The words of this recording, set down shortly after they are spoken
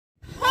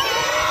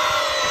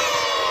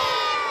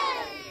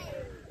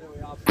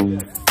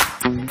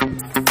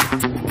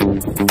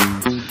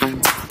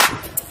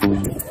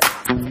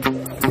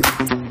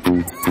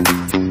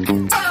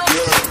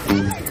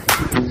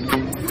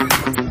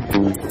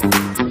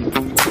Really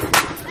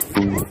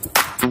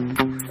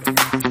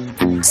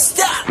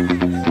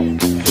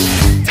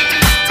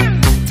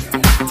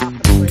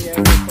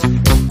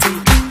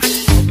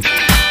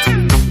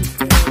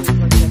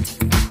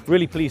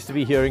pleased to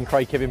be here in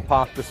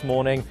Craigcefnparc this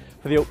morning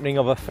for the opening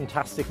of a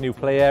fantastic new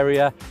play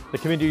area. The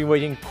community have been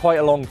waiting quite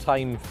a long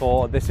time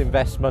for this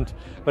investment,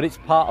 but it's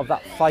part of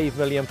that £5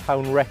 million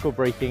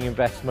record-breaking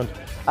investment,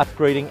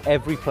 upgrading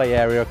every play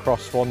area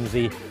across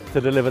Swansea to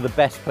deliver the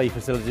best play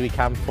facilities we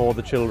can for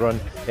the children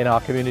in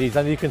our communities.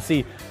 And you can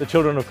see the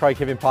children of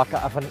Craigcefnparc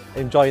are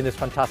enjoying this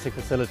fantastic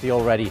facility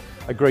already.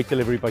 A great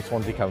delivery by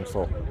Swansea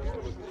Council.